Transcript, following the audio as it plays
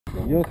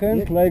Your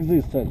hands like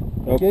this, sir.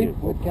 Okay?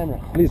 With camera.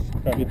 Please.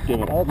 With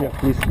camera. Okay. Yeah,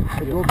 please.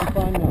 It will be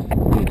fine now.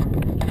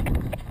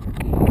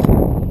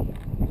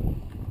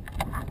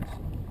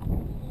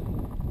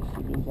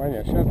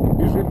 Ваня, сейчас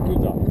бежим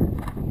туда,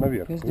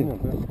 наверх. Везде. Ну,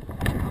 да?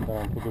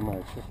 Там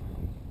поднимается.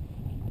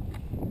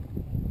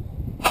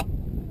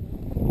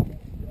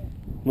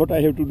 What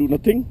I have to do?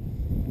 Nothing?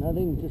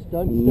 Nothing, just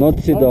don't Not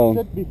sit down.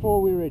 sit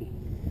before we're ready.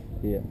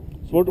 Yeah.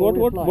 What? Before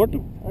we're What?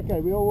 flying.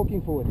 Okay, we are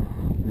walking forward.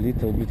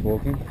 Little bit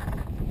walking.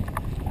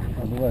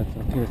 Называется.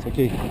 Yes,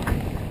 okay.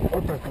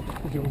 Вот так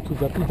вот. Идем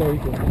туда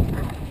идем.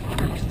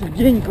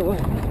 Студенько.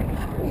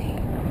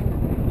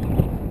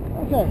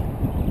 Okay,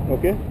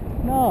 Okay?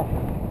 now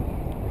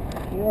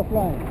we are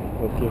flying.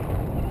 Okay.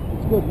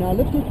 It's good. Now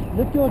lift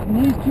your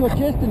knees to your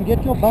chest and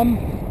get your bum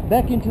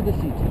back into the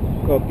seat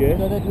Okay.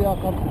 so that we are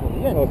comfortable.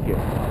 Yes. Okay.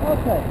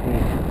 Okay.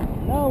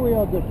 Now we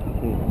are good.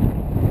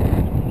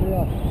 We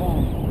are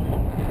fine.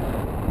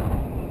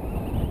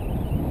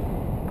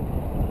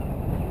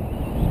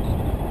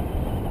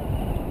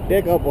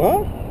 Take up,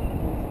 huh?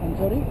 I'm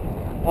sorry?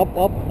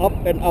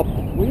 Up and up.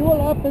 We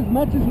will up as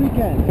much as we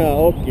can.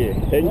 Okay.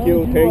 Thank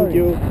you. Don't you Thank worry.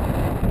 you.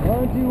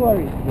 Don't you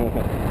worry.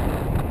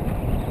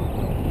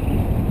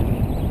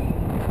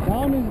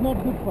 Down is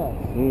not good for us.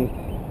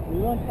 We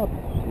want up.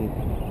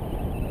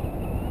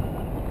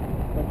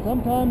 But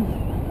sometimes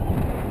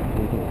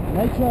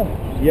nature,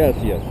 Yes.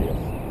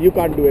 You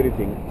can't do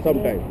anything.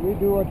 Sometimes. we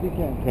do what we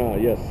can.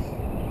 Yes.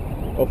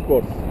 Of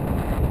course.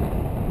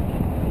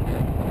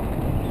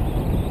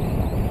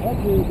 But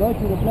we go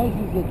to the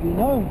places that we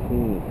know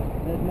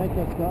that make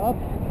us go up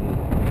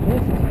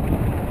first.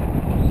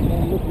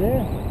 And look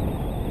there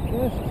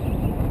first.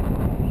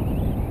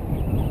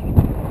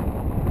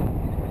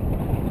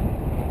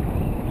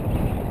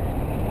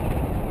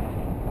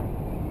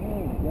 There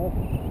we go.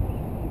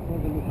 Let's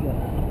have a look here.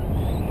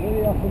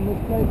 Very often this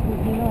place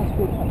gives me nice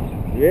good up.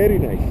 Very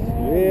nice.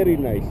 Very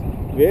nice.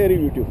 Very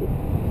beautiful.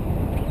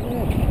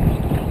 Yes.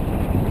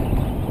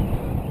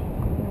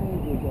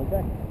 And we go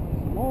back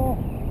some more.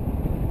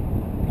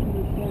 To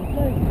the same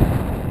place.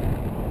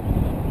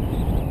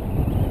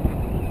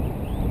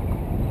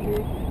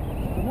 Okay,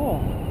 some more.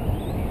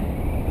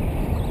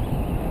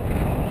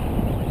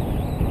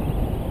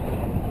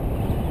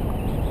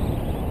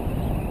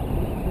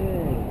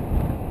 Okay,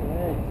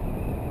 great.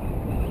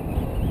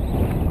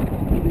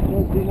 And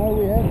because we know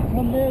we have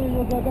some there, we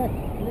will go back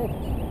left.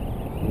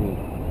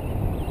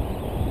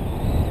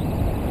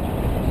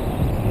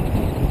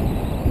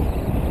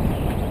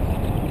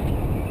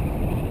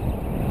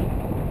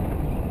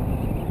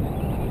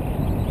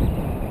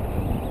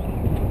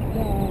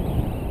 Down.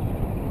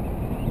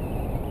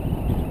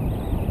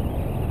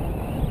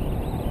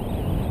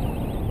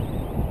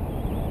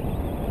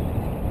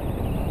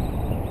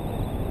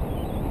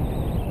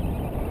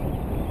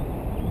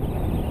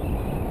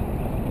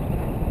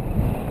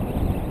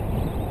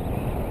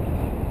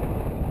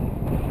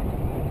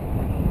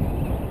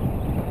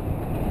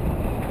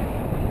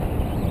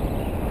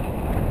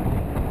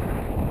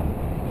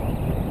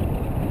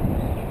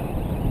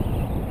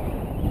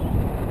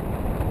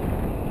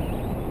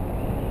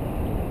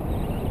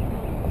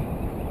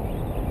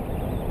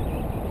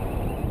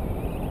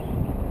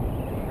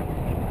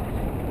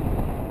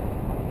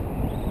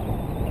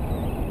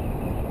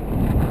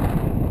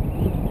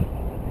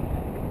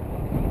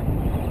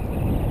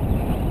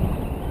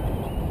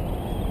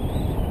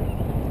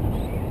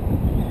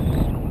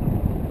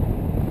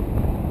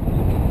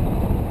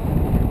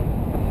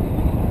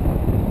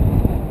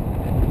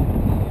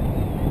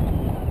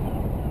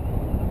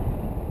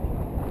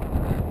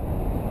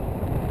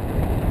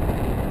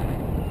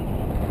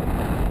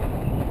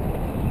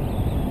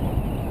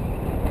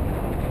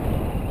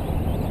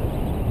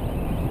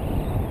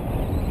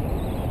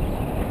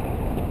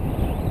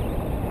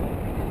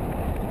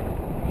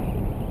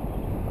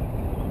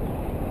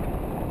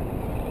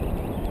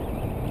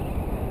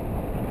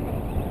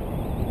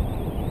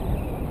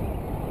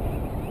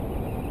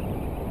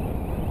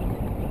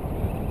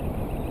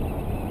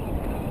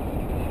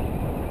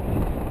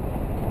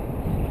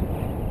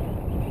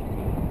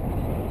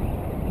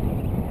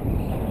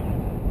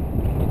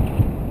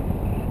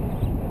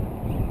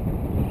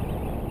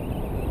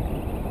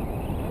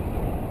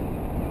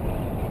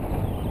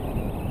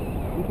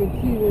 You can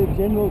see the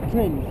general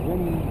trends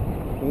when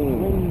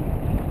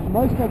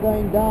most are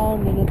going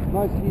down and it's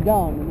mostly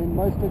down, and then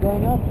most are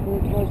going up and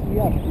it's mostly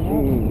up, you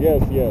know?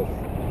 Yes.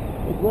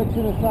 It works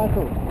in a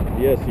cycle.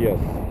 Yes.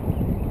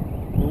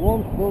 The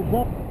warmth builds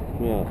up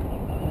Yeah.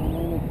 and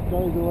then it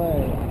goes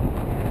away.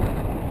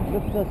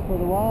 Lifts us for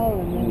a while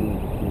and then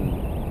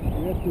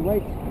we have to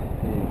wait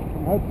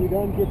and hope we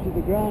don't get to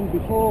the ground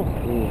before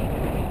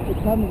it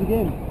comes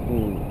again.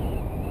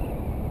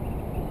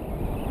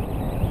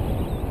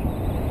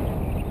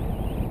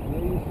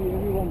 There you see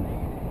everyone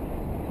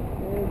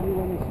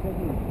is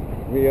struggling.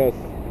 Yes.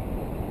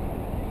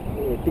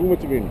 Too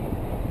much wind.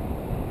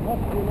 Not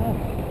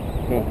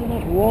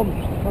enough warmth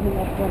coming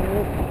up from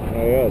Earth.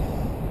 Yes.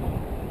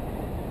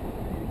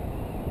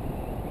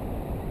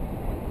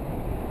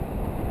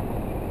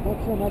 Not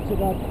so much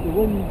about the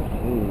wind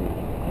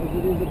as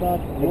it is about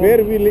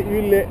Where we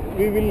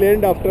will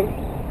land after?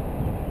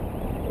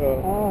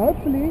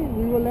 hopefully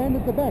we will land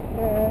at the back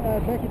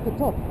at the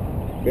top.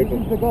 Back This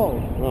is the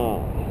goal. Ah.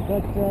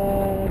 But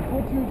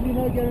unfortunately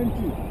no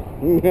guarantee.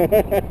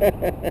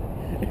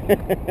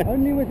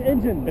 Only with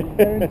engine is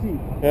guaranteed.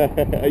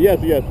 Yes,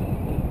 yes.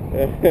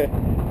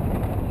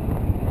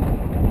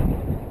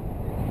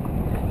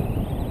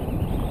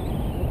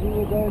 But we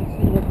will go and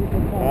see what we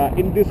can find.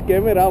 In this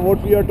camera,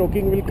 what we are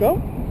talking will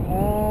come?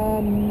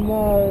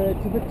 No,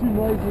 it's a bit too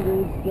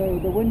noisy.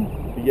 There's the wind.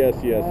 Yes,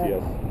 yes,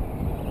 yes.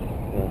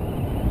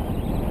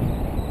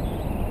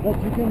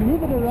 But you can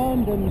move it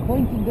around and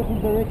point in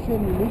different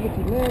direction. You move it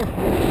to left,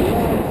 move it to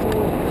right,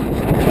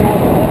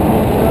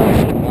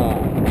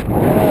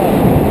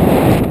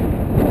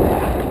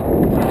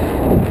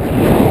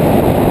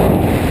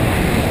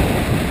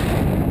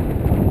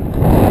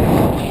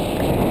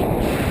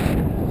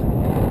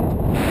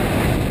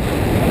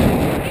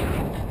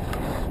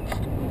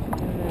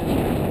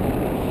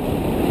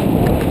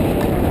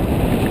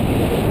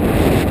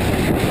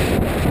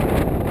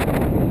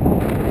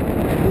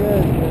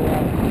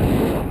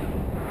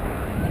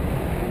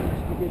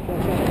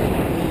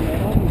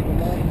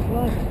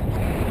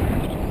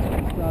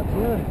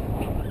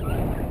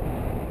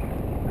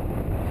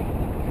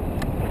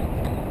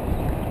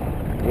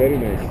 Very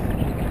nice.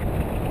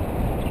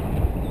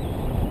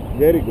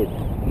 Very good.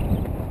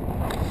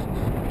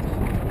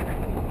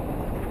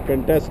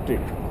 Fantastic.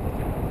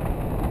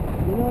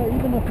 You know,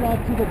 even a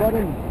flight to the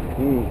bottom.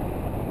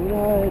 You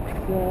know, it's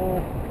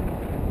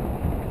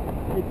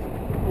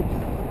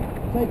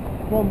take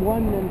from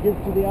one and give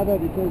to the other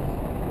because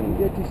you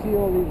get to see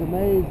all these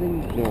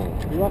amazing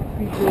rock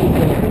features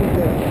and things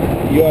that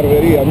You are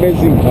very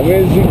amazing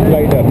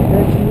glider.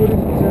 that you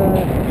wouldn't.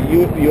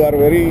 You are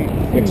very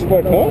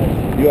expert, huh?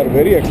 You are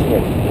very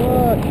expert.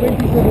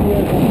 27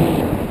 years on this.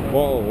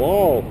 Wow,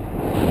 wow.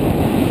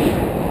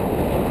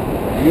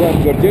 You are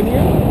Georgian? No,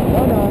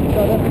 I'm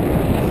South African.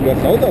 You are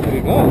South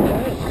Africa.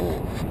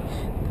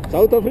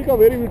 South Africa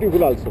very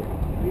beautiful also.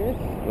 Yes.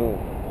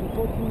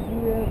 Unfortunately,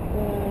 we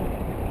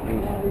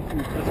have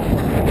issues.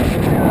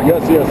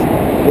 Yes, yes.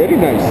 Very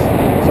nice.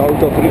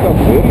 South Africa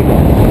very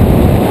nice.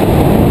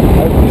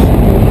 I wish to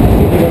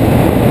see them.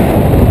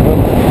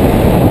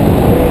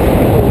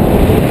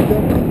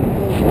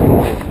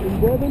 In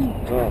Durban,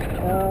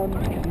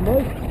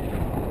 most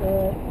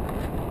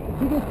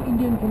biggest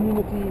Indian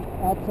community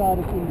outside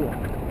of India.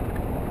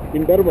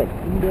 In Durban.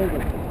 In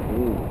Durban.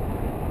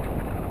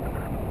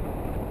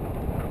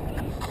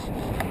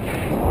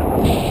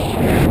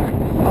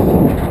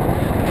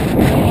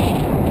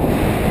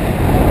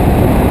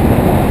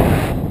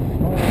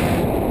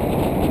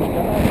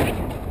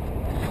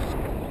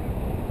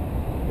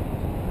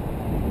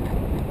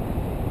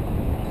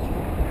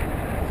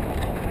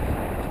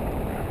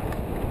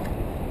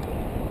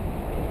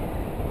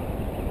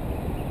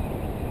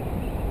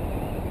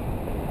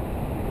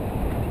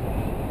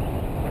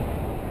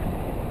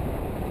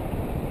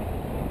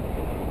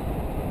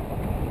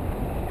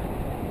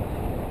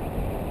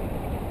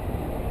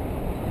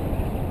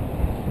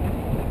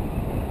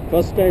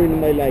 First time in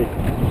my life.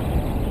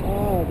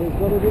 There's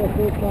got to be a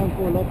first time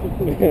for lots of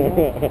things.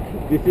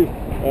 This is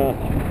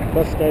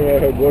first time I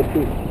have got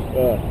to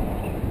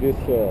this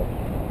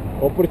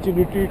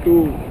opportunity to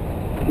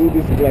do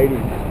this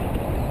gliding.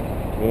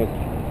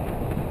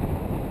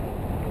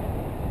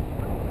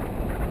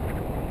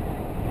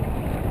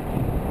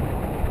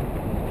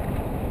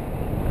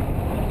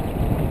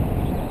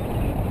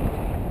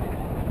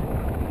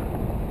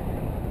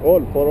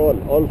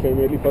 All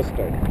family first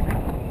time.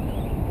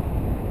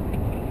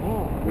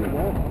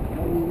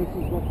 Maybe this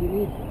is what we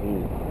need.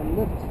 A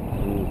lift.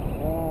 It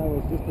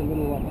was just a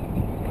little one.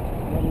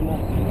 Not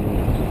enough.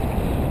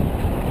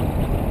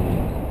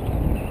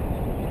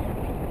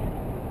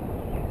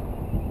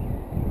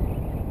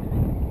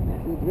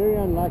 It's very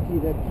unlikely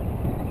that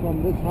from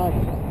this height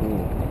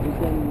we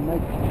can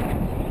make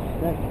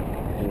that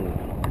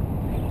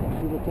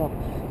to the top.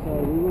 So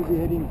we will be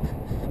heading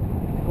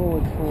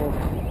forward for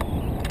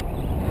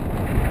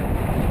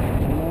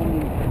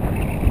landing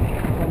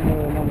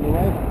somewhere along the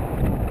way.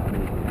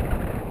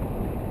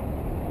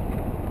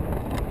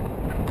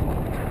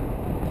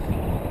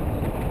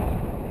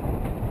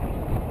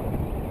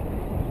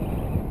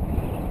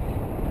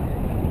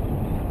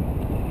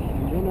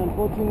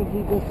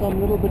 Unfortunately, just some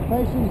little bit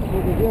patience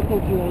for the vehicle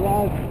to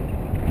arrive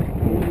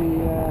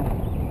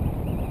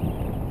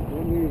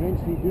when we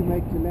eventually do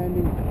make the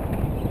landing,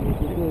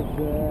 because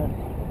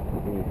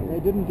they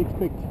didn't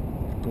expect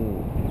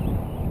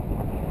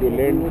to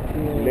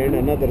land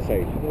another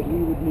side. That we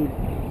would need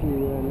to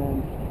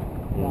land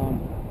down.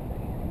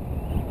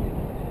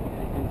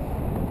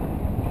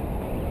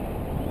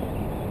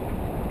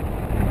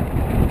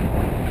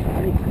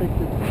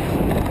 Unexpected.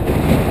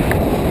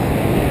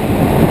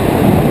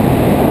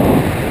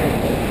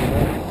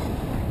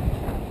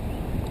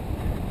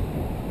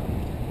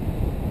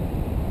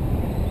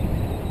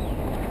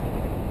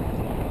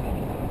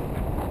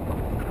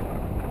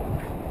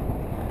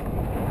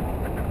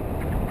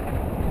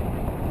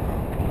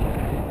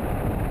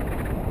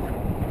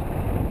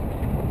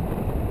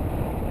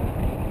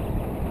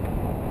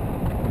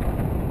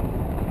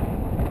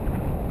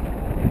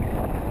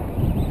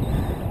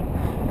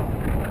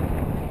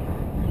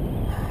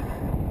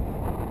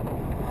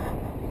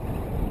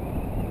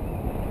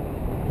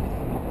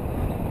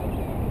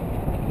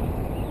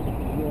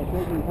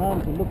 taking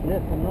time to look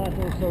left and right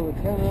also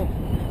with camera.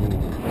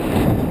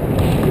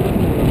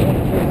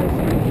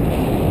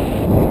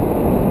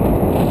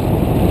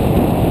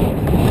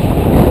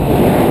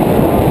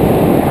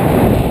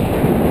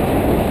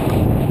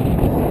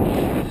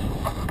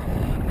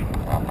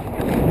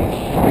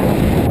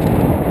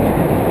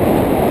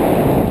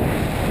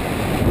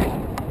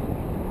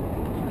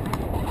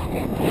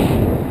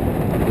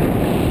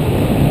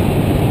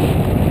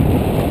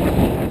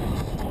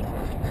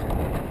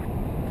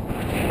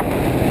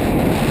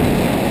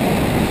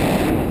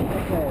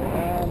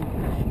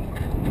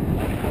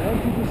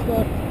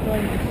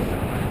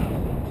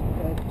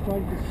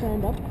 Trying to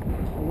stand up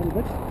a little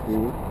bit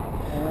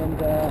and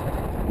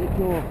get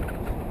your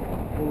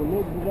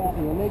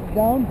legs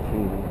down,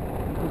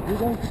 because we're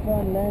going to try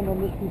and land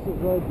on this piece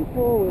of road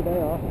before where they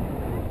are.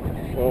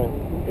 Oh,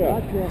 yeah.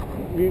 Right here.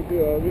 We'll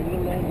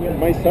land here.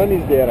 My son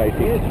is there, I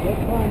think. Yes,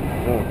 that's fine.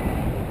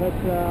 But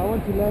I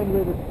want to land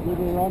where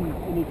there aren't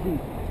any trees.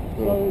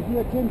 So if you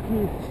attempt to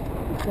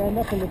stand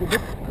up a little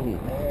bit,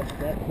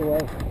 that's the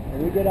way.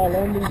 And we get our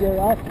landing gear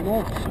out, you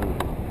know.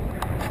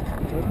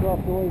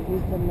 Aircraft always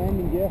needs some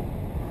landing gear.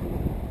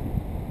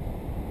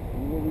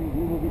 We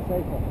will be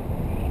safer.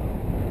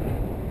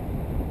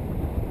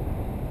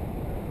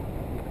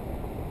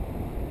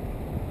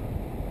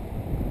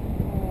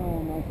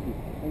 Oh, nicely.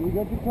 And we're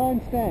going to try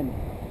and stand,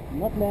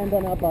 not land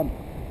on our bump.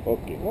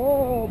 Okay.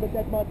 Oh, but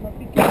that might not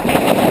be good.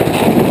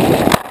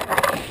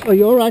 Oh,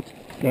 you're all right?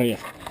 Oh,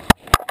 yes.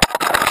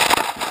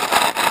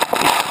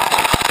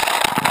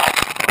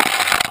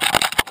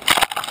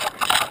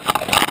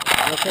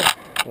 Okay.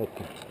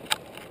 Okay.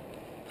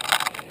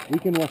 We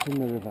can wash in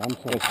the river, I'm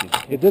sorry.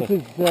 Okay. This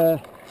is the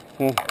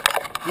how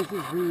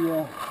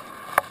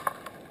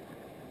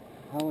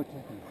it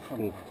happens.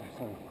 Sorry.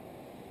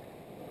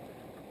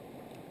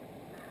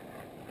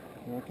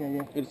 You okay,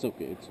 yeah? It's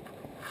okay. It's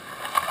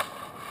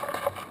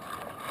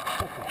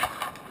Okay.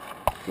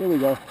 Here we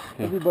go.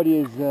 Everybody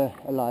is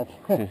alive.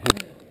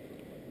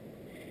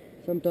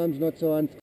 Sometimes not so